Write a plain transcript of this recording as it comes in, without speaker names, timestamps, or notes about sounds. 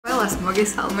Pkhals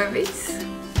მოგესალმებით.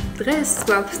 დღეს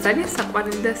გვაქვს ძალიან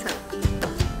საყვარელი და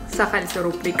სახალისო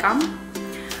რუბრიკა.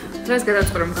 დღეს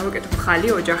გადავწყვეტ რომ გავაკეთო Pkhali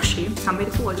ოჯახში,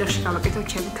 ამერიკულ ოჯახში გავაკეთო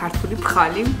ჩემი ქართული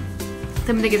Pkhali.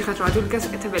 და მე გითხრათ რომ ადვილი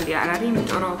გასაკეთებელი არ არის,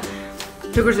 იმიტომ რომ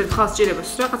როგორც Pkhals ჭირება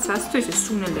რაღაცას თუ ისე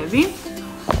სუნელები.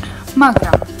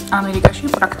 მაგრამ ამერიკაში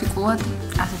პრაქტიკულად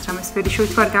ასეთ რამეს ვერი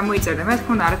შევით ვარ გამოიწერა, მე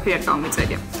თქმა უნდა არაფერი არ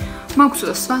გამომიწერია. მაქვს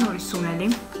სვანური სუნელი.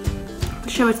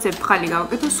 შევეცდები Pkhali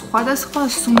გავაკეთო სხვადასხვა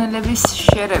სუნელების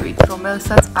შერევით,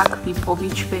 რომელსაც აქ ვიპოვი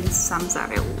ჩვენ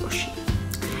სამზარეულოში.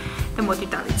 და მოდი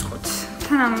დავიწყოთ.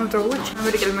 თანამედროვე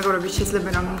ამერიკელი მეგობრები შეიძლება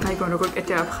რომ გაიგონ როგორ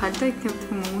კეთდება Pkhali და იქნებ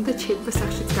უნდა შეიძლება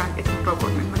სახშიც გააკეთო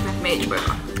როგორ მაგრამ მე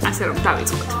ეჭვება. ასე რომ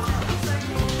დავიწყოთ.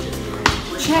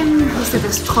 ჩემ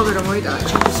ისედაც ვთხოვე რომ მოიტანა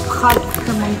ჩემს Pkhali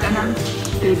და მომიტანა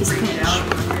ბეიბის ხელში.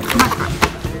 მაგრამ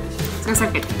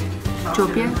გასაკეთეთ.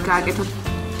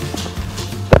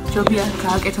 ჯობია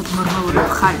გააკეთოთ ნორმალური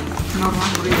Pkhali,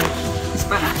 ნორმალური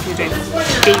ისპანაკი,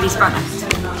 ბეიბი ისპანაკი.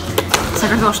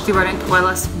 საქართველოში ვარიანტ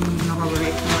ყველას ნორმალური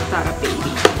ექნება და არა ბეიბი.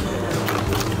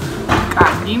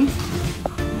 კარგი.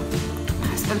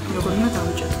 ასეთ როგორ უნდა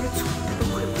დავიჭეროთ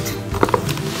ვხვდებით.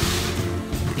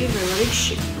 პირველ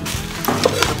რიგში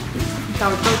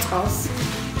დავდავ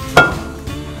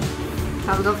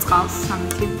წყალს,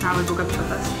 სამითი დავედო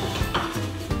გაფრთხილებას.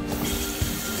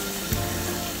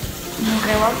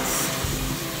 მოგევათ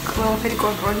ყველაფერი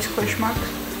კონტროლის ქვეშ მაქვს.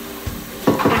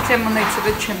 ერთე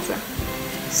მონაიცოდეთ ჩემზე.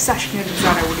 საშინელი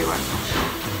ზარეული ვარ.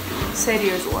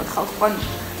 სერიოზულად ხალხთან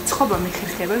ცხობა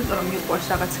მიხერხება, იმიტომ რომ მიყვარს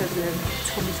რაღაცებზე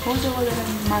ცხობის მოძებნა,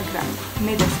 მაგრამ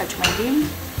მე და საჭმელი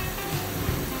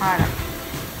არა.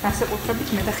 განსაკუთრებით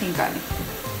მე და ხინკალი.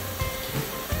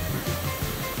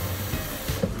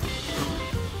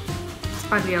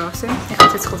 პადიავსე, ეხლა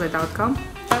ცეცხლზე დავდგავ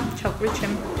და ჩავყვი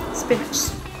ჩემ სპინაჩს.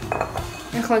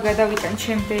 ეხლა გადავიტან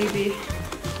ჩემ ბეიბი.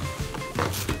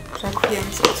 რა ქვია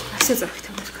ის ასე წახვით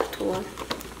ამას ქართულად.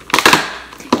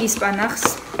 ისპანახს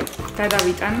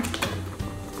გადავიტან.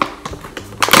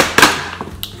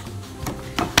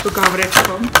 თუ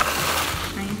გავრეცხო.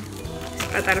 აი,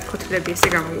 პატარა ფოთლები ესე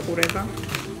გამოიყურება.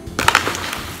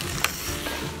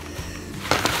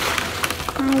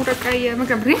 რა კაია,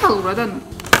 მაგრამ რეალურად ანუ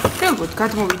როგორც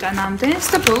გადმოვიტან ამდენს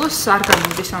და ბოლოს არ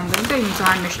გამოდის ამდენ და იმ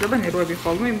ძალიან მეშლება ნერვები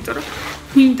ხოლმე, იმიტომ რომ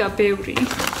მინდა ბევრი.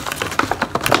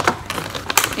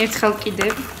 ერთხელ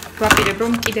კიდევ ვაპირებ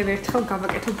რომ კიდევ ერთხელ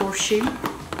გავაკეთო ბორში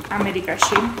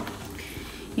ამერიკაში.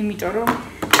 იმიტომ რომ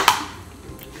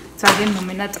ძალიან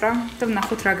მომენატრა და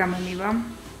ვნახოთ რა გამომივა.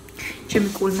 ჩემი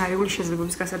კულინარიული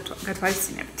შესაძლებლობის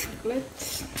გათვალისწინებით.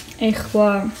 ეხლა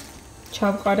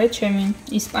ჩავყარე ჩემი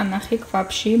ისპანახი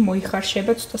ქვაბში,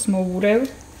 მოიხარშება, ცოტას მოვურევ.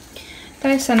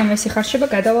 და სანამ ეს იხარშება,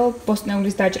 გადავალ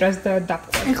ბოსტნეულის დაჭრას და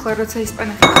დაფქვას. ეხლა როცა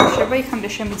ისპანახი იხარშება, იქამდე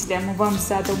შემიძლია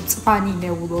მოვამზადო მწვანე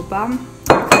ნეულობა.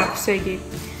 ესე იგი,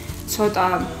 ცოტა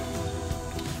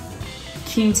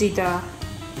კინძი და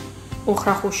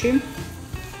ოხრახუში.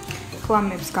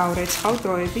 ხლამებს გავრეცხავ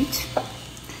დროებით.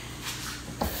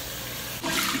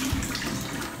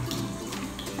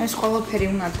 ეს ყველაფერი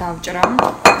უნდა დავჭრა.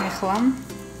 ეხლა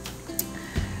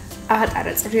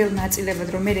ატარა წვრილ ნაწილებად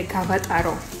რომ მე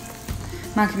გავატარო.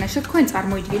 მაგნაში თქვენ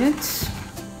წარმოიდგინეთ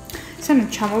სანამ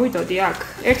ჩამოვიდოდი აქ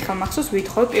ერთხელ მახსოვს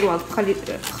ვითხოვ პირველად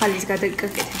Pkhalis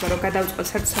გადაკეთება რომ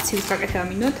გადავწყვეტ საცილის გაკეთება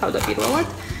მინდა თავდაპირველად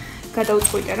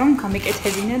გადავწყვიტე რომ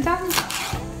გამეკეთებინე და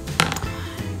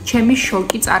ჩემი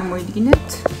შოკი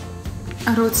წარმოიდგინეთ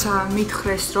როცა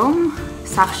მითხრეს რომ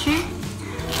სახში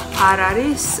არ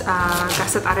არის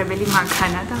გასატარებელი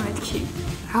მანქანა და მეთქი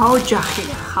რა ოჯახი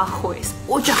ხალხო ეს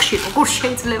ოჯახში როგორ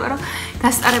შეიძლება რომ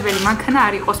გასტარებელი მანქანა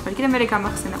არ იყოს მე კიდე მე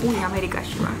გამახსენა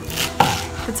ამერიკაში ვარ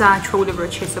და ძალიან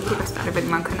ჩვეულებრივად შეიძლება რომ გასტარებელი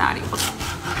მანქანა არ იყოს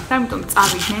და ამიტომ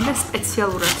წავიდნენ და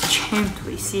სპეციალურად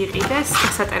ჩემთვის იყიდეს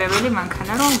გასატარებელი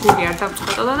მანქანა რომ გული არ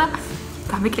დამწყვეტოდა და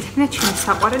გამეკეთებინა ჩემი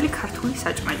საყვარელი ქართული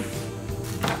საჭმელი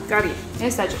კარგი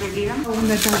ეს საჭმელია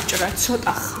უნდა დავჭრა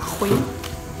ცოტა ხახვი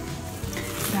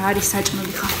რა არის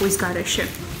საჭმელი ხახვის გარეშე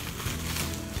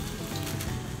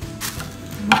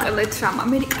მოკლედ რამ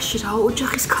ამერიკაში რა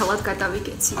ოჯახის ქალად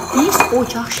გადავიგეცი. ის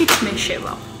ოჯახში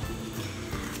მეშევა.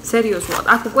 სერიოზულად,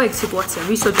 აქ უკვე ეგ სიტუაცია,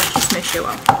 ვის ოჯახში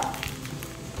მეშევა.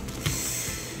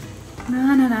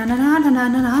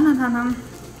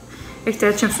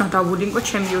 ერთად ჩემს უნდა დავულინკო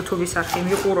ჩემი YouTube-ის არხი,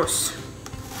 მიყუროს.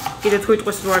 კიდე თუ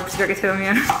იტყვის რომ არის გაკეთება მე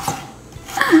არ.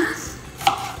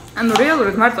 ანუ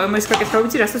რეალურად მარტო ამას გაკეთება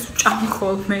ვიცი, რასაც ვჭამ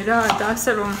ხოლმე რა და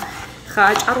ასე რომ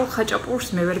ხაჭაპურს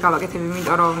მე ვერ გავაკეთებ,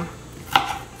 იმიტომ რომ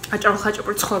აჭარულ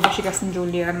ხაჭაპური ცხოვრებაში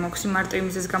გასინჯული არ მაქვს, მარტო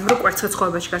იმის გამო რომ კვერცხე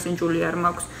ცხოვრებაში გასინჯული არ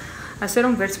მაქვს. ასე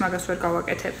რომ ვერც მაგას ვერ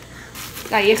გავაკეთებ.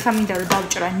 აი, ეხლა მინდა რომ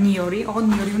დავჭრა ნიორი,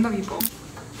 ნიორი უნდა ვიპოვო.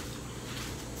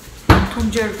 თუ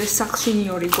მჯერდეს სახლში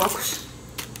ნიორი გვაქვს.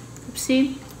 Upsi.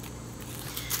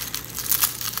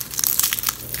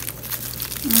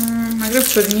 მაგრამ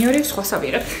ჩვენი ნიორი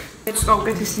სხვასავირებ. ეცვა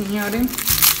უკეთესი ნიორი.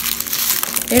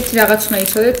 ერთი რაღაც უნდა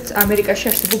იცოდეთ, ამერიკაში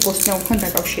არსებულ ბოსტნეულთან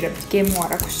დაკავშირებით. გემო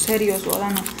არ აქვს, სერიოზულად,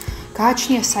 ანუ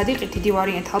გააჩნია სადიყი დიდი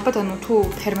ვარიანტი, ალბათ ანუ თუ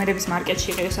ფერმერების მარკეტში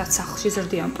იყიდოს რაც სახლში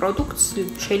ზრდიან პროდუქტს,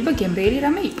 შეიძლება გემრიელი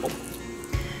რამე იყოს.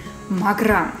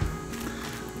 მაგრამ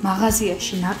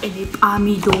მაღაზიაში ნაყიდი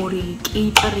პამიდორი,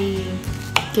 კიპრი,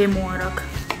 გემო არ აქვს.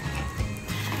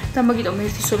 და მაგიტომ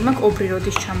ერთი სულ მაქვს ობრი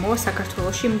როდის ჩამოვა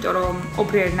საქართველოში, იმიტომ რომ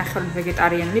ობრი არის ნახევრად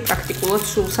ვეგეტარიანული, პრაქტიკულად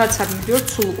სულ სადაც მივიდივართ,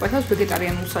 სულ უყვეთავს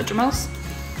ვეგეტარიანულ საჭმელს.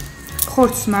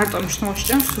 ხორცს მარტო მნიშვნელოვანი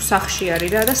ჭამს, თუ სახლში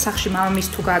არის რა და სახლში მამამის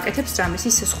თუ გააკეთებს რამის,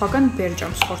 ისე სხვაგან ვერ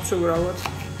ჭამს ხორცს უბრალოდ.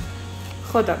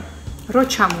 ხო და რო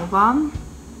ჩამოვა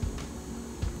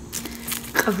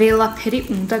ყველაფერი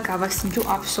უნდა გავასინჯო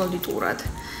აბსოლუტურად.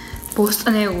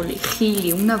 ბოსტნეული, ხილი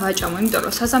უნდა ვაჭამო, იმიტომ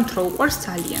რომ საზამთრო უყვარს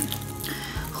ძალიან.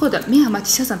 ხო და მე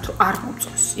ამათი საზამთრო არ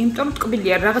მომწონს, იმიტომ რომ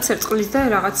ტკბილია რაღაც ერწყლის და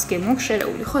რაღაც გემო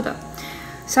შერეული, ხო და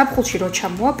საფხულში რო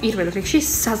ჩამოვა, პირველ რიგში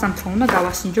საზამთრო უნდა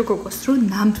გავასინჯო გოგოს, რომ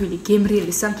ნამდვილი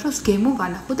გემრიელი სამთროს გემო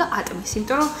ვანახო და ატმის,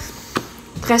 იმიტომ რომ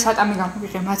დღეს ატამი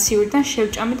გამოვიღე მაციურიდან,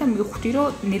 შევჭამე და მივხვდი, რომ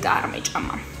ნეტა არ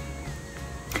მეჭამა.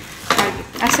 კარგი,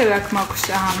 ასევე აქ მაქვს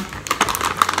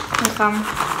ახლა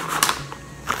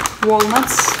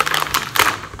walnuts,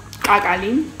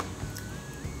 კაკალი.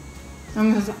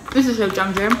 ისე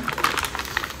შევჭამჯე.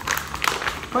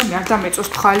 ვაი, არ დამეწოს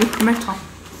ფხალი, მეთო.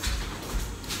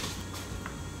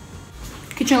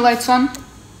 Kitchen lights on.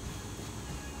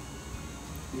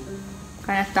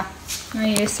 Გაიახდა.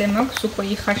 აი ესე მაქვს, უკვე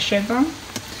იხარშება.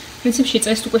 პრინციპში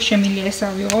წესით უკვე შემილია ეს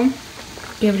ავიღო.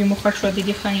 ბევრი მოხარშვა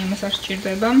დიდი ხანი ამას არ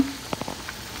სჭირდება.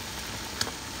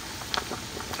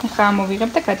 ახლა ამოვიღებ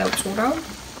და გადავწურავ.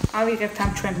 ავიღებთ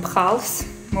ამ ჩვენ ფხალს,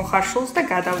 მოხარშულს და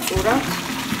გადავწურავ.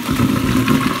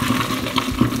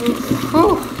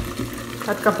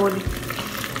 გადგაბოლი.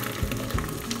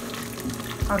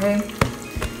 ოკეი.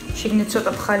 შიგნით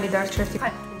ცოტა ფხალი დარჩა ერთი.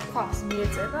 აი, ფხალს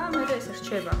მიეწება, მე და ეს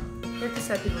რჩება. ერთი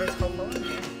საათი დროს ხოლმე.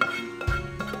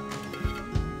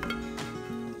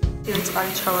 დიდი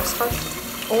წყალი ჩავასხოთ.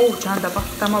 ოუ, ჯანდაბა,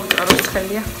 დამავიწყა რო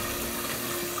ცხელია.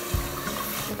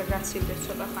 ცოტა გაცივდეს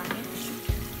ცოტა ხანი.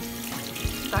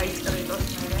 დაიწყრიტოს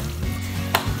მე.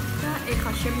 და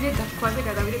ეხლა შემიძლია დათქვაზე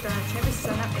გადავიდეთ დანარჩენების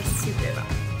სანამ ეს ცივდება.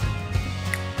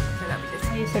 გადავიდეთ.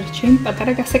 აი ეს რჩი,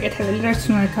 პატარა გასაკეთებელი რაც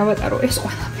უნდა გავატარო ეს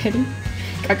ყველაფერი.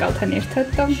 კაკალთან ერთად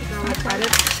და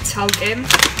აკარებ ცალკე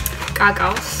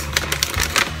კაკალს.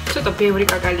 ცოტა ბევრი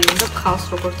კაკალი უნდა ფხალს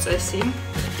როგორც წესი.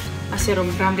 ასე რომ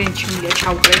რამდენი შემიძლია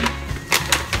ჩავყრე.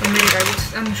 ამერიკაში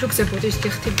ამ შუქზე ბუდის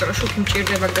დიხტი, იმიტომ რომ შუქი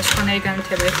მჭირდება და სხვანაირი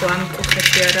განათება ეხლა ამ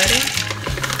კუთხეში არ არის.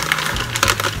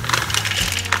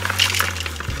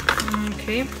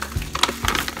 ოკეი.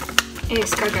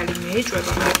 ეს კაკალი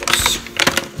მეეჭვება მეგოს.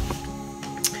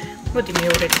 მოდი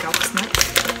მეორედ გავხსნათ.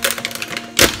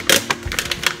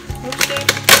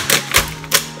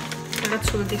 რაღაც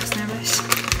სულ დიხსნება ეს.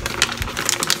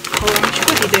 ხოლმე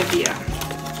დიდებია.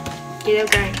 კიდევ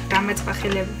გამეწყა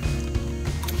ხელები.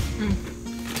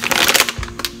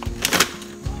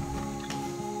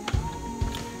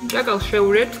 კაკალს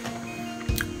შეურეთ.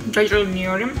 დაიჭრელი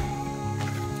ნიორი.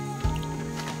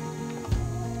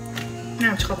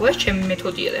 ნახე, ეს ჩემი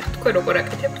მეთოდია და თქვენ როგორ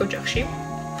აკეთებთ ოჯახში.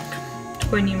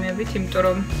 თქვენი იმებით, იმიტომ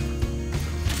რომ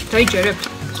დაიჯერებთ.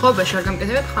 ცხოვრებაში არ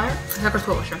გამკეთებთ ხარ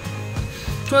საქართველოში.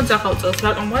 თუნდაც ახალ წელს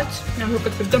რატომაც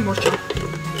ამოკეთებ და მორჩა.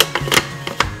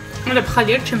 მე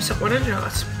ფხალი არ ჩემს საყვარელი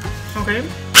რაღაც. ოკეი.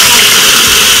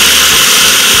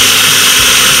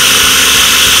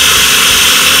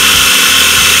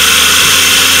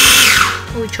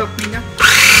 We chop me now.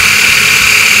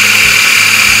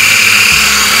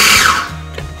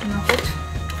 Nahot.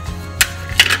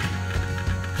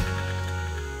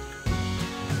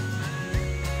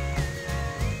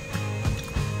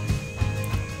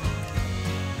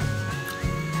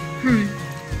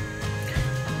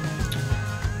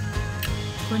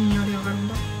 Konniori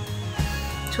agarunda.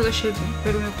 Çoda şey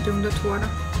benim yaptığımda tuvara.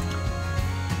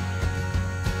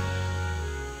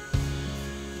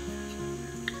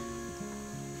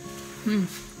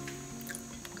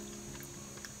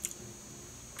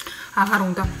 აღარ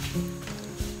უნდა.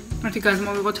 მათი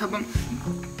გადმოვიღოთ აბა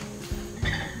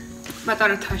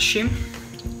პატარა თაში.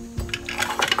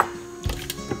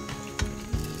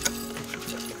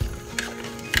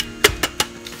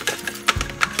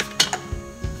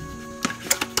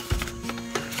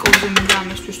 კოზე მინდა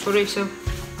ამისთვის, თორე ისევ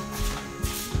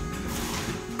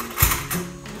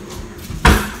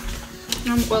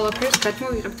ამ ყველაფერს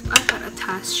გადმოვიღებთ პატარა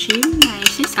თასში, აი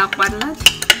ესე საყვარლად.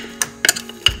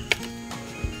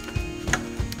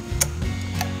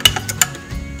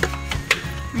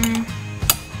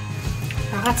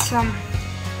 რაღაცა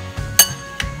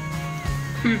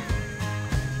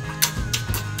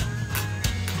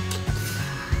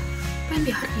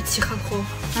მე არ ვიცი ხალხო,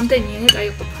 რამდენი ენეტა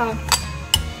იყოფა?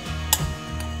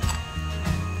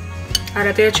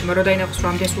 არა, დიაჩემო, რო დაინახოს რომ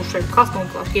ამდენს უშვებ ხალხს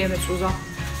მომკლავს, კი ემეც უზა.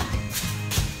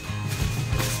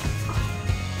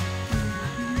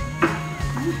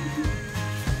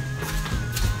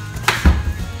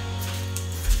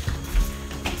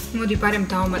 მოდი ბარემ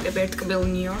დავამატებ ერთ კბილ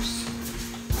ნიორს.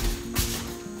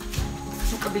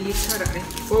 კბილიც არ არის.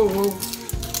 Whoa.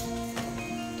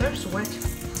 There's wet.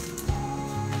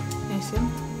 ესე,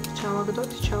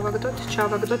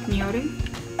 ჩავაგდოთ ნიორი.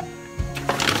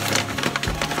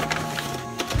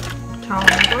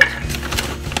 ჩავაგდოთ.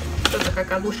 ცოტა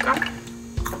კაკალუშკა.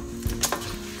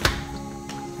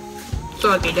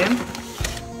 ცოტა კიდე.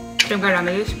 შემდგარ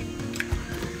ამელის.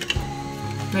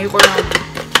 მე იყო რა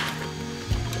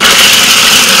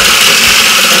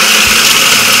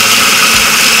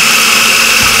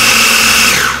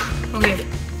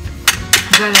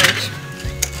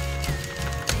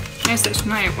ეს ის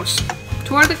მაიყოს.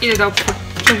 თუ არ და კიდე დავფიქრ,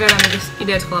 შემდგარ ამელის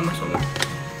კიდე ერთხელ ამას ვამბობ.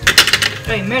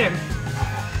 აი,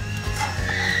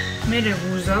 მე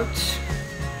ვუზავთ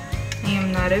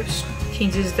იმნარებს,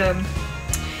 ხინძის და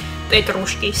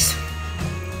პეტრუშკის.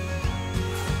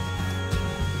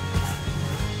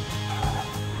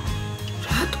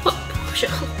 რატო?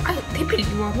 აი, დეპილი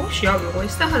ვამოში ავიღო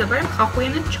ეს და ხადა ბარემ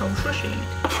ხახვიანად ჩაუშვა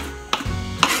შეგნით.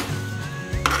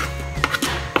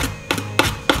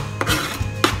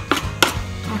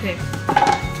 Okay.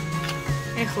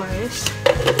 ეხლა ეს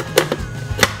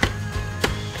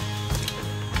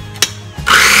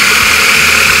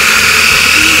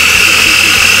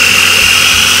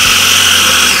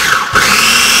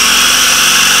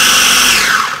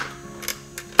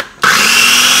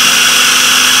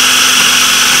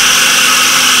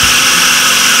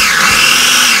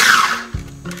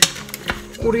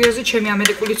კურიოზი ჩემი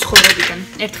ამერიკული ცხოვრებიდან.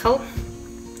 ერთხელ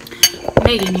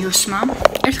მე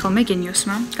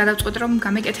გენიოსმა გადავწყვეტ რომ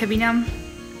გამეკეთებინა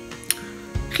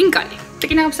ხინკალი.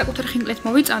 ტკინაღამ საკუთარ ხინკლით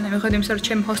მოვიწანე, მიხედავ იმისა რომ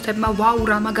ჩემი ჰოსტებმა ვაუ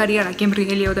რა მაგარი არა,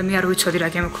 გემრიელიო და მე არ ვიცოდი რა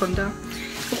გემქონდა.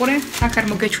 უყურე, აქ არ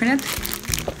მოგეჩვენეთ.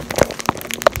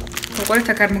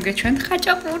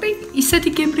 ხაჭაპური, ისეთი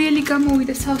გემრიელი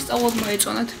გამოვიდა, სასწაულად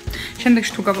მოეწონათ.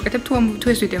 შემდეგში თუ გავაკეთებ, თუ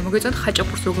ეს ვიდეო მოგეწონათ,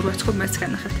 ხაჭაპურს როგორ ვაცხობ, მეც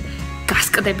განახებთ.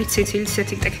 გასკდებით სიცილის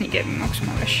ისეთი ტექნიკები მაქვს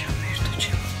მოვაშა.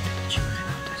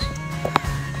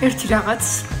 ერთი რაღაც,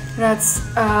 რაც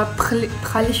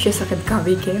ფხალის შესახებ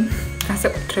გავიგე,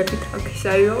 განსაკუთრებით ის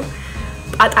არის, რომ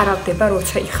პატარავდება,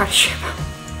 როცა იხარშება.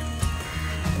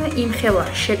 და იმ ხელა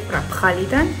შეკვრა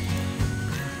ფხალიდან.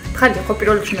 ფხალი ხო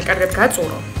პირველ რიგში უნდა კარგად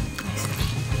გაწურო.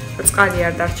 წყალი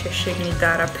არ დარჩეს შეგნით და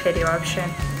არაფერი ვაფშე.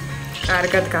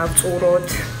 კარგად გავწუროთ.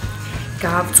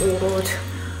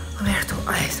 ვერთო,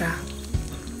 აი ეს რა.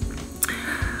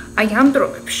 აი ამ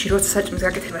დროებში, როცა საჭმის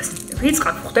გაკეთებას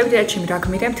ვიწყებ, ხვდები რა ჩემი რა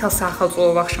გმირე მთელ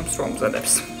საახალწლო ვახშამს რომ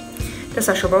ვამზადებს. და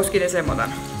საშობაოს კიდე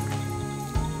ზემოდან.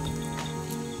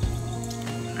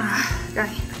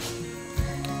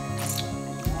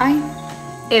 აი,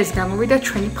 ეს გამოვიდა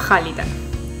ჩვენი ფხალიდან.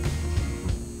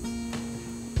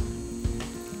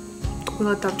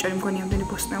 ყველა დავჭერი მგონი ამდენი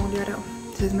ბოსტნეული არაო.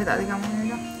 ეს მეტადი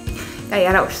გამოვიდა. აი,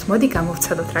 არა უშ, მოდი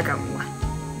გამოვცადოთ რა გამოვა.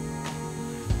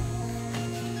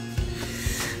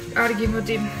 კარგი,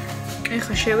 მოდი.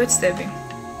 ეხლა შევეცდები.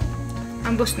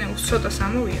 ამ ბოსტნეულს ცოტას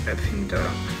ამოვიღებ, იმიტომ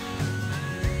რომ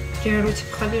ჯერ ვიცი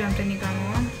ფხალი რამდენი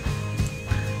გამოვა.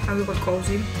 ავიღოთ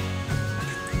კოვზი.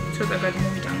 ცოტა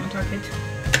გადმოვიტანოთ აქეთ.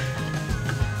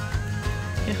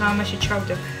 ეხლა ამაში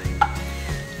ჩავდებ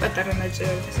პატარა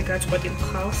ნაწილად ესე გაწყვეტილ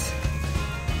ფხალს.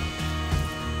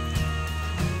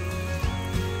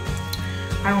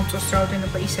 არ მომწონს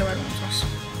რაოდენობა, ისევ არ მომწონს.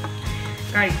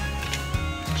 კარგი.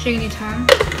 შეგნითან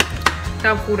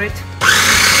დავხურეთ.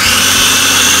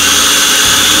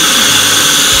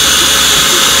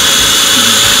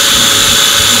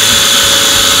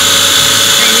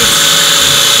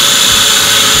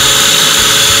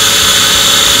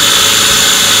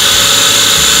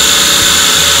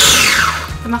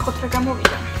 ნახოთ რა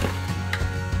გამოვიდა.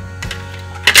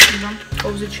 აბა,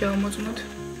 კოვზით შევამოწმოთ.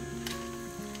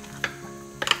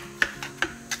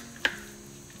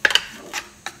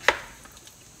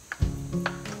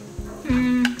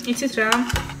 იცით რა?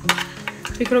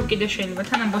 ვფიქრობ კიდე შეიძლება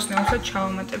თან ამ ბოსტნეულსაც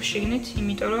ჩავამატებ შიგნით,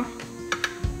 იმიტომ რომ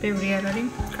ბევრი არ არის,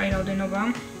 კაი რაოდენობა.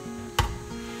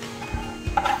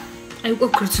 აი უკვე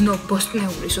გრძნობ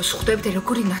ბოსტნეულის, ხვდებით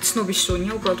როგორი ნაცნობი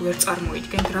სუნია, უბრალოდ ვერ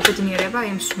წარმოიდგენთ რა ბედნიერება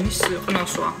ამ სუნის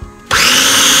ყნოსვა.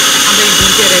 ამდენი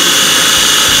ბურგერები.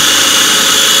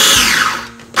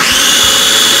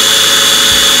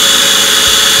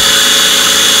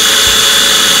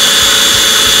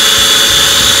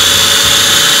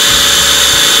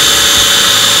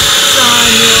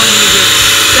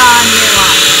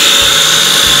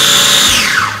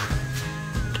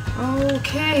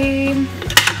 Okay.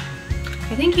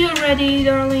 I think you're ready,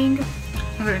 darling.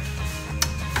 Okay.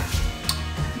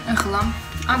 ახლა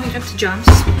ავიღებთ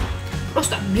ჯამს.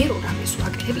 Просто მე რო რამეს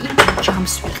ვაკეთებ, იმ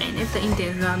ჯამს ვიყენებ და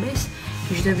იმდენ რამეს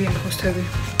იждებიან ხოსთები.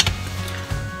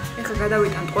 ახლა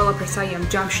გადავიტანთ ყველაფერს აი ამ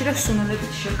ჯამში და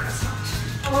სუნონებით შევკასავთ.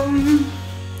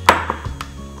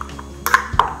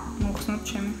 მოხსნათ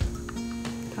ჩემი.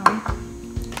 თავი.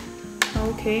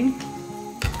 Okay.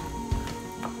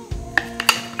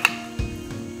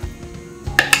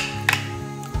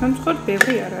 ამ ხარ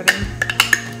ბევრი არ არის.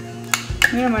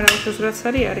 მე მაგრამ უშვებს რაც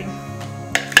არის.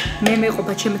 მე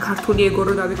მეყოფა ჩემი ქართული ეგო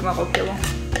რო დავიკმაყოფილო.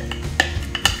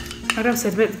 არა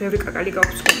სერვეტ ბევრი კაკალი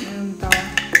გაქვს და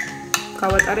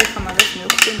გავატარე ხა მაგას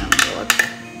მივხვდი ნამდვილად.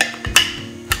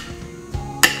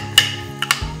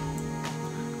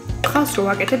 ხალს რო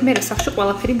ვაკეთებ მე სახში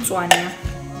ყველაფერი მწვანეა.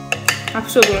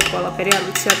 აბსოლუტურად ყველაფერი არ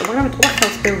ვიცი რატო, მაგრამ ეთქვა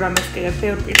ხელს ბევრ რამეს ვკიდებ,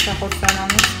 ბევრ პირსახურს და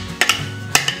ამას.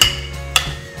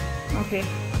 Okay.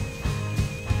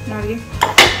 Nagi.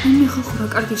 მე ხალხურა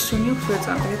კარგი სუნი აქვს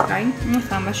ვეწამეთ, აი,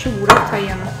 ამაში ვურევთ აი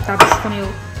ამ დაბრუნილ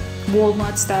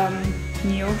Walmarts და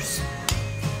News.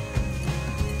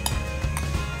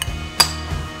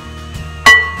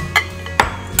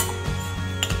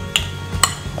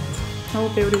 აუ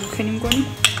ბევრი ვქენი მგონი.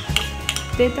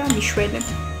 დედა მიშვენებ.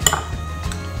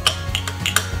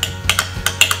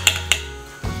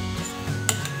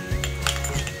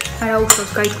 არა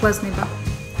უშავს გაიქვაზნება.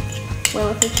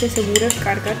 ყველაფერს ესე ვურევ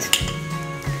კარგად.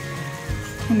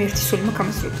 მე ერთი სული მაქვს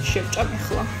ამას რო შევჭამ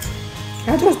ახლა.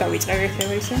 რა დროს დავიწყებ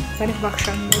ერთევა ისე? ძალიან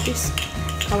ვახშანი მოდის.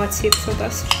 გავაციებ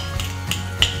ცოტას.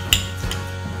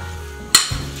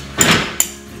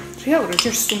 რეალურად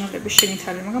ჯერ სუნოლები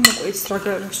შემითარე, მაგრამ უკვე ის რა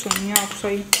სუნია აქვს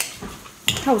აი.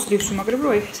 თავს ლივს უმაგრებ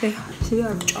რო ესე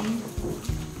არ ვჭამ.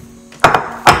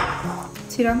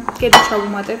 ცირა კედი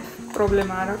ჩავუმატებ,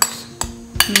 პრობლემა არ აქვს.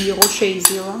 მიიღო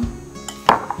შეიზილა.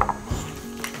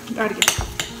 კარგი.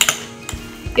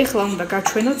 ეხლა უნდა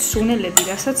გაჩვენოთ სუნელები,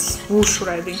 რასაც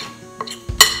ვუშვრები.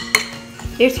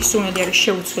 ერთი სუნელი არის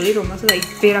შეუცვლელი, რომელსაც აი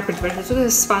ვერაფერთ ვერ შეცვლა,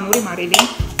 ეს სპანური მარილი,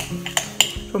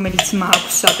 რომელიც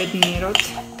მაქვს საბედნიეროდ.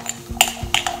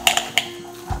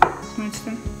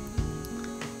 მოიცნე.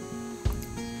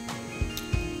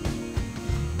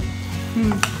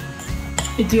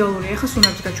 იდეალური, ეხლა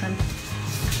სუნებს გაჩვენე.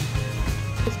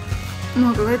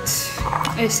 მოკლედ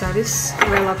ეს არის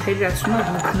ყველაფერი რაც უნდა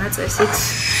ვიქნა წესით.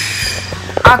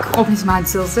 აქ ყოფნის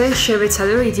მანძილზე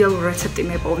შევეცადე რომ იდეალური რეცეპტი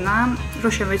მეპოვნა,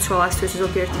 რომ შემეცვალა ასეთვე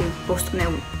ზოგიერთი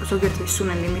ბოსტნეულ, ზოგიერთი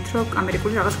სუნელი მით რომ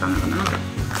ამერიკული რაღაც განაგონა, მაგრამ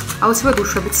აუცილებლად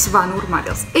უშვებით სვანურ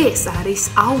მარილს. ეს არის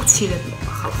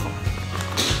აუცილებლობა ხალხო.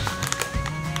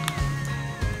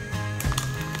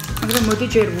 მაგრამ მოდი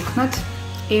ჯერ ვუხნათ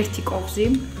ერთი კოვზი,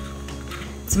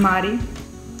 ძმარი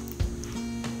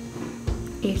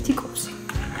ერთი კოვზი.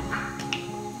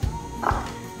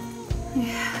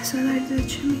 სანაირად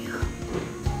ჩემი.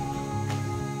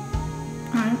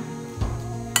 აი.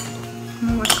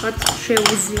 მოაწყად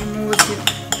შევუზიო.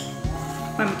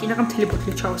 მაგრამ კიდევ მთელი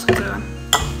ბოთლი ჩავასხდე.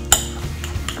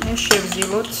 მე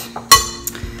შევზილოთ.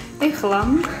 ეხლა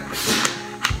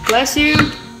bless you.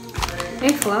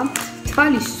 ეხლა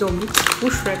თვალის ზომით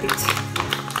უშვებით.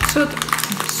 ცოტა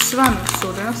სვანურს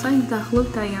ურევს, აი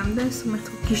დაახლოებით აი ამდენს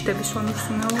მართლა გიშდები სვანურს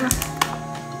უნაურა.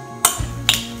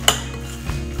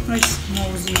 აი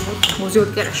მოვზიოთ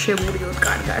კი არა შევურიოთ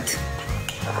კარგად.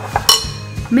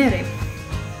 მერე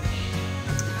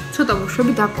ცოტა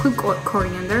ვუშვები დაფქვილ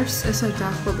კორიანდერს, ეს არის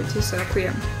დაახლოებით ის რა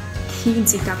ქვია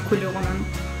ქინძი დაფქვილი ოღონდ.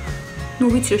 ნუ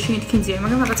ვიცი რომ შინით ქინძია,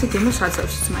 მაგრამ რაღაცა გემოს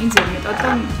აწევს, მაინც მეტად და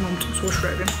მომწონს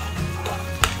ვუშვები.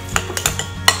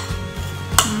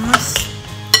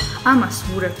 ამას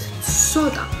ვურევთ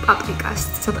ცოტა პაპრიკას,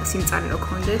 ცოტა სიმწარე რო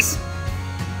ქონდეს.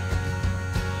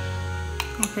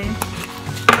 Okay.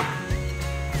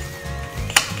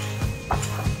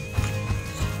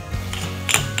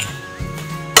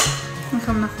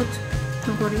 ახლა ნახოთ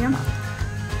როგორია.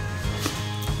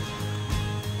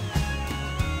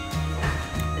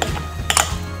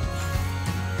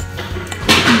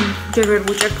 ჯერ ვერ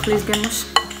ვუჭერ ხლის გემოს.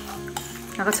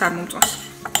 რაღაც არ მომწონს.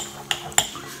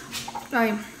 აი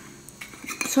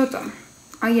ცოტა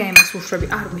აი ამას უშვები,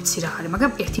 არ ვიცი რა არის,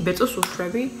 მაგრამ ერთი ბეწოს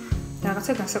უშვები და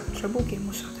რაღაცა განსაკუთრებულ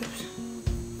გემოს ატებს.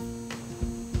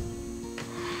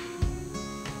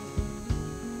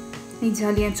 აი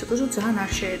ძალიან ცოტა, რომ ძალიან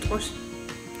არ შეეტყოს.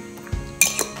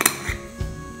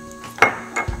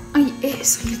 აი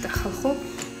ეს ღირდა ხალხო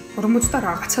 40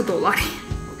 რაღაცა $.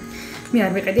 მე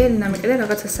არ მეყედი, ელინა მეყედა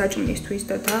რაღაცა საჭმლისთვის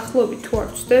და დაახლოებით თუ არ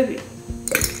ვწდები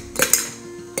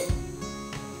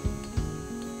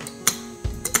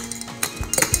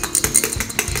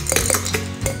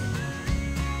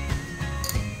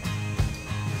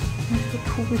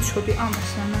თუ ვიცოდი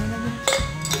ამას ამაინები.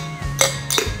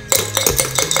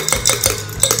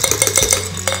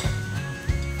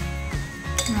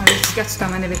 გაც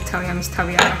დამანებით თავი ამის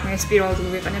თავი არა, მე ეს პირველად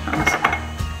ვიყენებ ამას.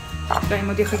 და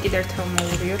მოდი ხა კიდე ერთხელ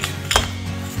მოვურიოთ.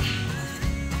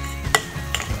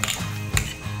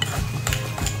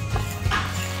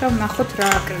 და ვნახოთ რა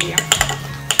აკლია.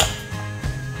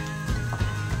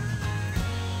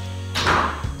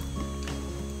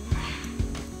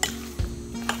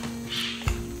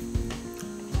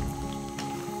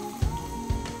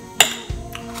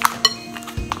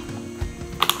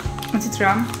 იცით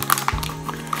რა?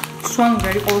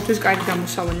 სვანური ყოველთვის კარგი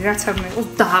გამოსავალი, რაც არ მეყოს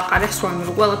დააყარე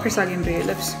სვანური, ყველაფერს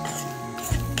აგემრიელებს.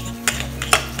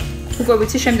 უკვე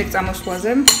ვიცი შემდეგ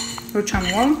წამოსვლაზე, რო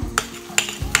ჩამოვალ.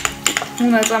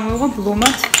 უნდა წამოვიღო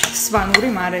ბლომად სვანური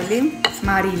მარილი.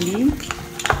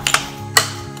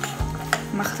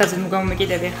 მახთაზე ნუ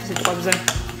გამომეკიდები ახლა სიტყვებზე.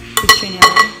 ის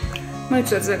შენიარო.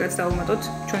 მოიწევს ზეგაც დავუმატოთ,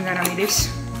 ჩვენგან ამიდის.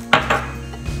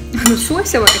 ანუ სულ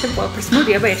ესე ვაკეთებ ყველაფერს.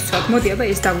 მოდი აბა ეს ვცვალოთ, მოდი აბა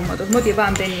ეს დავუმატოთ, მოდი აბა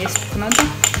ამდენი ეს ვქნა და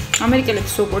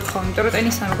ამერიკელებს უყურთ ხოლმე, იმიტომ რომ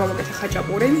ტენისთან რო გავაკეთე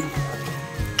ხაჭაპური.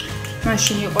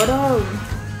 მაშინ იყო რომ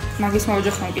მაგის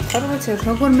მოუჯახნა მეკითხა, რომ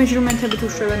როგორ მეჟრუმენტებით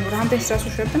უშვებენ, რამდენს რას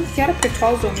უშვებენ, კი არა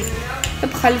ფერთხალ ზომით. და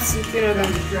ფხალის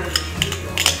პირობენ.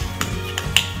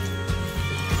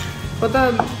 ხოდა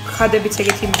ხადებიც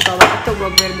ეგეთი მიგავაკეთე და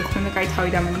უბრალოდ ვერ მიხმენ და კაი თავი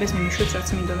დამანებს მიმიშვებს რაც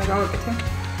მინდოდა გავაკეთე.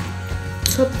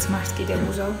 ცოტა ძმარს კიდე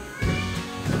მუზავ.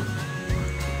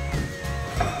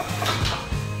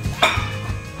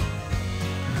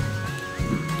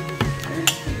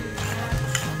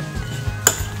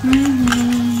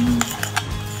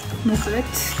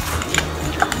 მოკლედ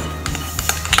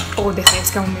ოდი ხეს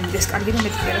გამომივიდეს კარგი და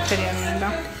მეტი ვერაფერი არ მინდა.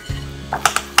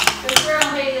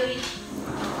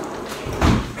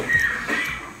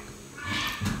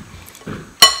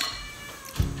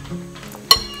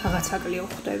 რაღაც აკლია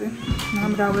ვხვდები,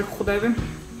 მაგრამ რა ვერ ვხვდები.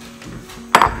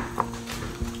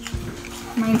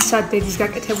 მაინც სადეს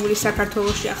გაკეთებული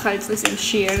საქართველოში ახალი წლის იმ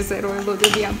შიერზე რო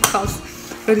ელოდები ამ ფხალს.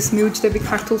 როდის მივუჯდები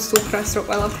ქართულ სუფრას, რო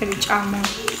ყველაფერი ჭამო,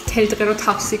 თელ დღე რო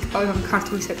თავს იკავებ ამ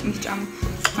ქართული სეტმის ჭამი.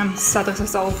 ამ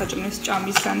სადღესასწაულო საჭმლის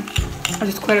ჭამისგან.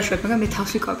 ასე თქვა რა შეიძლება, მაგრამ მე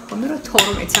თავს ვიკავებ ხოლმე, რომ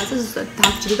 12 საათზე ზუსტად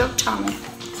დავჯდი და ვჭამო.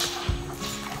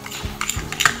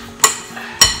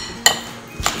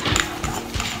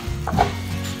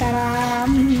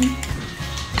 ტარამ.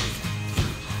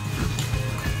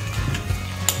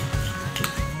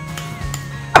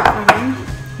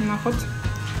 ნახოთ.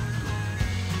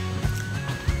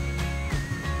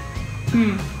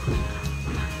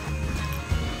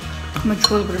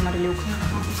 მაჩვენებრი მარილი უკვე.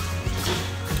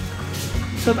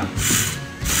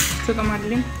 ცოტა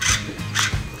მარილი.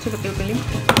 ცოტა პილპილი.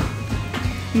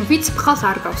 ნუ ვიცი ფხალს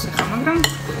არ გავს ახლა, მაგრამ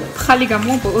ფხალი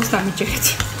გამოვა ბოლოს დამიჯერეთ.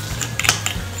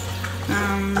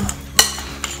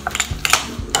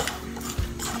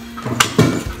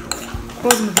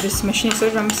 პროზმების მაშინ ისე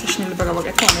რომ საშინელება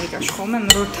გავაკეთე ამერიკაში ხოლმე,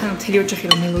 რომ თან მთელი ოჯახი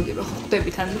რომ მელოდება ხო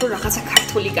ხვდებით, ან რომ რაღაცა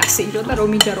ქართული გასეირო და რომ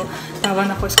მინდა რომ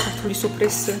დავანახო ეს ქართული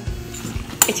სუფრის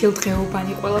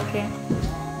ეთილდღეობანი ყველაფერი.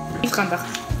 ისღან და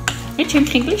მე ჩემ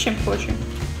ხინგლი შემთხვევაში.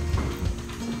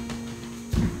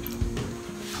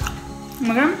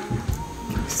 მაგრამ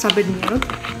საბედნიეროდ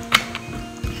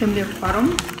შემდეგ ვთქვა რომ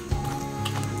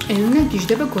ელენა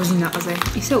გიждდება გოზინაყზე.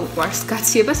 ისე უყვარს,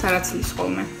 გაციებას არ აცლის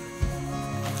ხოლმე.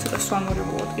 ცოტა სვანური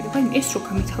ვუყოთ კიდე, მაგრამ ეს რო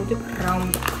გამითავდებ რა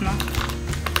უნდა ვქნა.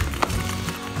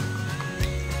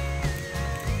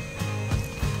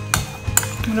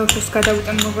 რა შეს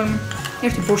გადავიტან მაგრამ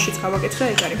ერთი ბოშიც გავაკეთე და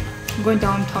ეგ არის. მგონი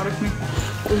დავამთავრებ მე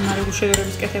კულინარიული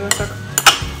შედევრების კეთებას აქ.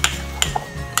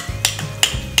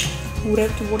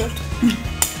 ვურევთ.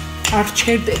 არ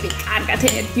ჩერდები კარგად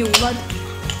ენერგიულად.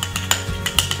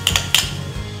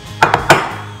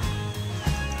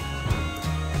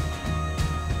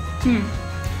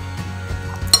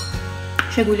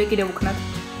 შეგვიძლია კიდევ ვქნათ.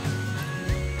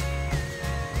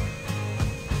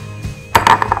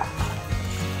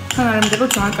 არ ამბობ რომ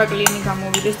ძალიან კაკლიანი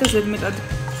გამოვიდეს და ზედმეტად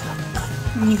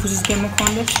ნიგუზის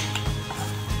გემოქონდეს.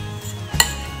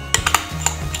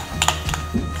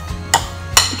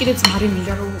 კიდე ძმარი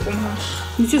მინდა რომ ვუყო.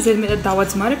 მისო ზედმეტად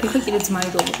დავაძმარებ, ეხლა კიდე ძმარი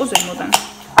რომ ვუყო ზემოდან.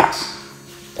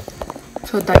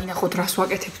 ცოტა დაინახოთ რას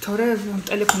ვაკეთებ, თორე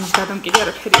ტელეფონის გადამ კიდე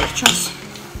არაფერი არ ჩანს.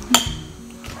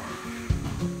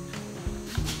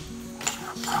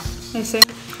 ესე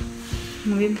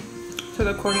მოდი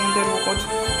ცოტა კორიანდერ ვუყოთ.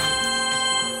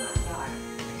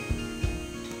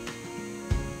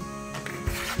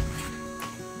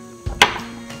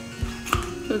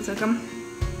 ზოგადად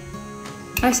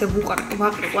ასე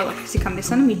ვუყარე ყველაფერს იქამდე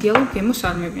სანამ იდეალურ გემოს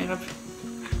არ მივიღებ.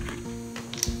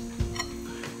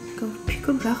 გავფიქრე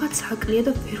ვფიქრობ რაღაც აკლია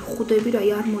და ვერ ხვდები რა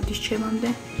არ მოდის ჩემამდე.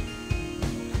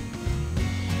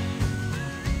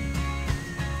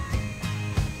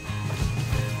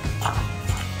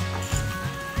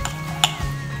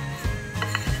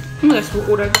 ეს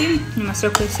უყურებდი იმას რა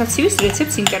ქვია საცივის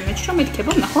რეცეპტს ინტერნეტში რომ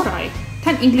მეთქება ნახო რა არის.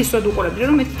 თან ინგლისურად უყურებდი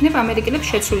რომ მეთქნება ამერიკელებს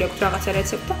შეცვლილი აქვს რაღაცა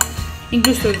რეცეპტი და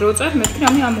ინგლისურად რო წერ მეთქი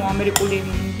რამე ამ ამერიკული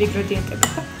ინგრედიენტები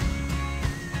და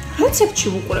რეცეპტში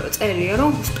უყურებ წერია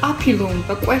რომ სტაფილო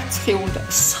უნდა კვერცხი უნდა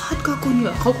სად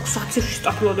გაგონია ხალხო საცივში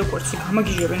სტაფილო და კვერცხი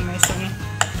გამაგიჟებენ მე ესენი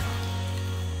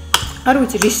არ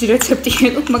ვიცი რის რეცეპტი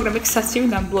იყო მაგრამ ეგ საცივი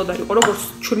ნამდვილად არ იყო როგორც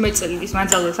 18 წელიწადის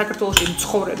მანძილზე საქართველოში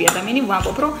მცხოვრები ადამიანი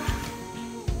ვამბობ რომ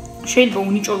შეიძლება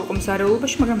უნიჭო ვიყო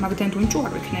მზარეულობაში, მაგრამ მაგდენთ უნიჭო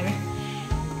არ ვიქნები.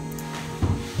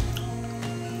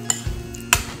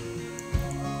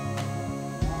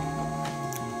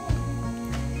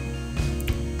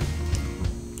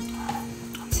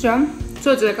 ცრა,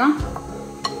 წოწეკა.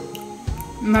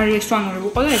 მარია სვანური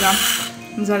ვიყო და ეგა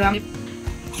მზარა.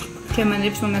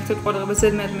 ჩემანებს მომეცეთ ყურება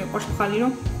ზედმეტ მიყვარს ფხალი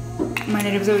რომ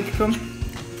მანერებზე ვიქრო.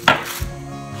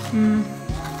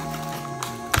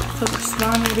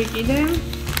 სვანური კიდე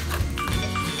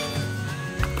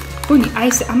გონი აი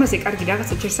ეს ამაზე კარგი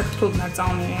რაღაცა ჯერ საქართველოს არ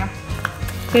წავნია.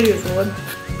 სერიოზულად.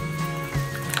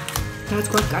 რაც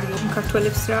გვაქვს კარგი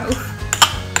საქართველოს რა.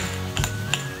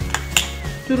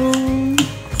 დრო.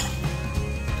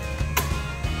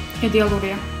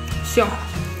 იდეალურია. всё.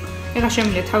 ეხლა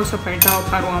შემიძლია თავისუფალი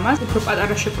დავაფარო ამას. უფრო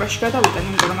პატარა შეკვრაში გადავიტან,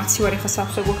 იმიტომ რომ მაცივარი ხა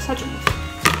სავსე გვაქვს საჭმელს.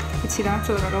 იცი რა,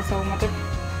 ცოტა რა დავუმატებ.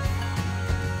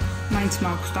 მაინც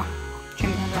მაქვს და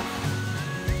ჩემგან რა.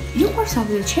 იყვარს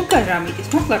ამბოლ ჩემგან რა მიდის,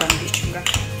 მართლა რა მიდის ჩემგან.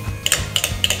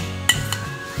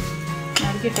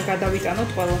 კარგი, ხა გადავიტანოთ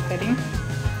ყველაფერი.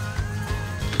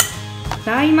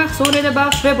 დაიმახსოვრე და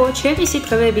ბავშვებო, ჩემი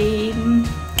სიტყვები.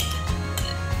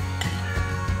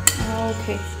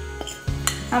 ოკეი.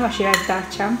 ამაში რა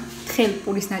დარჩა? თხელ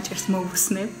პურის ნაჭერს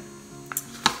მოვუსნებ.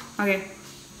 ოკეი.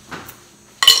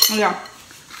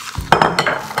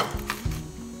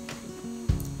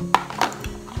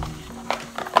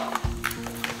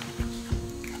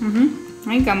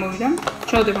 აი გამოვიდა.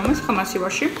 ჩავდებ ამას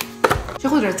ხამასივაში.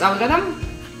 შეხვედრა წავიდა და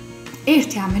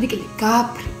ერთი ამერიკელი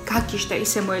გაგიშდა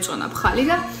ისე მოეწონა ფხალი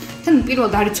და თან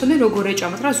პირველად არ იცოდნენ როგორ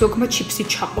ეჭამათ რა ზოგმა ჩიფსი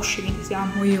ჩაყოში ისე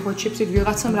ამოიღო ჩიფსი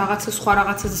ვიღაცამ რაღაცა სხვა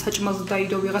რაღაცაზე საჭმელზე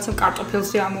დაიდო ვიღაცამ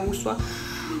კარტოფილზე ამოუსვა.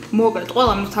 მოკლედ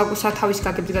ყველამ სათავის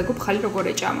გაგებდი გაგო ფხალი როგორ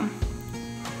ეჭამა.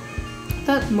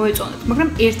 და მოეწონათ, მაგრამ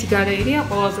ერთი გადაირია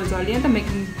ყველაზე ძალიან და მე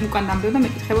უკან დამბევ და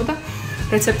მეკითხებოდა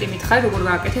რეცეპტი მითხარი როგორ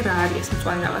გააკეთე რა არის ეს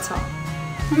მწვანე რაღაცა.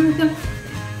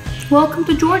 Welcome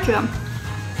to Georgia.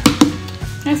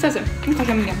 ეს ასე, იქა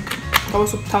შემიგან.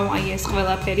 გავასუფთავ აი ეს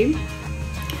ყველაფერი.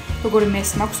 როგორი მეს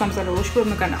მაქვს სამზარეულოში რომ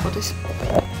მეგანახოთ ეს.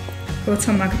 როცა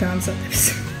მაგ დაამზადებს.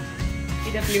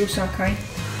 კიდე პლუს აქაი.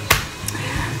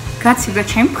 გაცივდა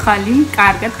ჩემ ფხალი,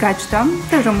 კარგად გაჭდა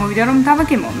და რომ მოვიდა რომ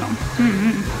დავაგემოვნო.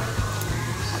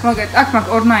 მაგათ აქ მაგ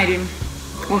ორნაირი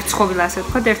ორცხოვილა ასე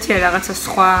ვთქვა, ერთია რაღაცა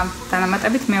სხვა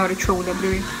დანამატებით, მეორე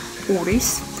ჩვეულებრივი პურის,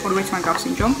 ორივე მან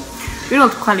გავსინჯო.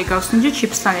 პირველად ფხალი გავსინჯე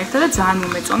ჩიფსთან ერთად და ძალიან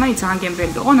მომეწონა, აი ძალიან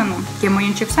გემრიელი იყო, ანუ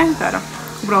გემოიან ჩიფსთან და არა.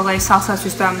 უბრალოდ აი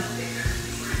სალსასთვის და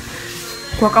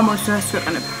guacamole's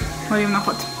ვეყენებ. მოდი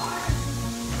ვნახოთ.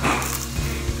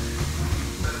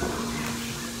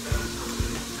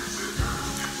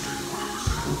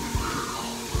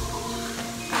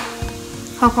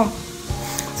 ხალხო,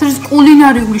 ეს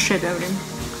კულინარიული შედევრი.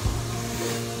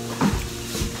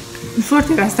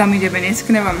 სულთი რას დამიდებენ ეს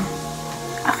ქნება?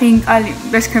 ახინკალი,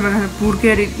 ეს ქნება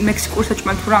ბურგერი, მექსიკურ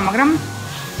საჭმელს თუ რა, მაგრამ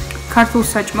ქართულ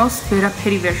საჭმელს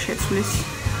ვერაფერი ვერ შეცვლის.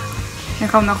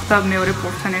 ეხლა ვნახოთ მეორე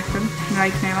პურთან ერთად, რა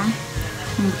იქნება?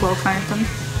 მგვალთან ერთად.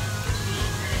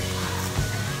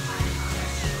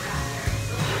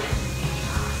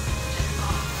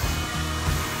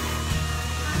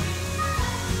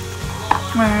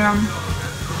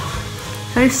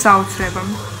 ეს საოცრება.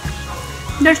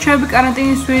 და რჩევები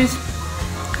კარანტინისთვის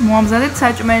მოამზადეთ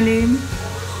საჭმელი.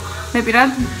 მე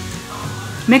პირად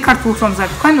მე ქართულს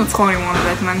ვამზადებ, თქვენ უცხოური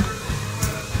მოამზადეთ მან.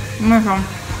 მაშა.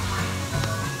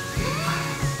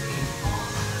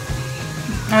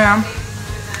 აია.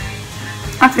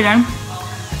 აფერან.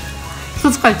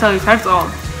 სუცყელი თავით არ წავალ.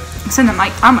 სენა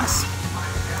მაი ამას.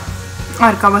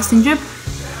 არ გავასინჯებ.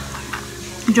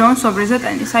 ჯონ სობრეზე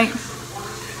ტენის, აი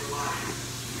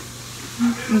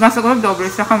გასაგებად добрый,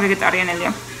 სახან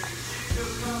ვეგეტარიანელია.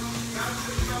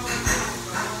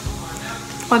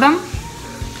 ხოდამ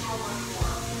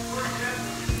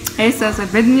ეს ასე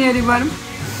ბედნიერი ვარ.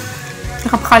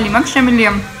 ხა ფხალი მაქვს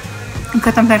შემიძლია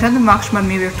კატამთან ერთად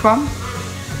მივირთვა.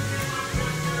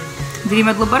 დიდი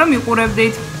მადლობა რომ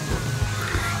მიყურებდით.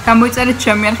 გამოიწერეთ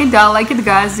ჩემი არხი და ლაიქით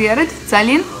გააზიარეთ.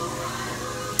 ძალიან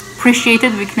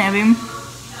appreciated ვიქნები.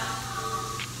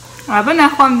 აბა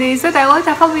ნახვამდის და დაგვალეთ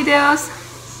ახალ ვიდეოს.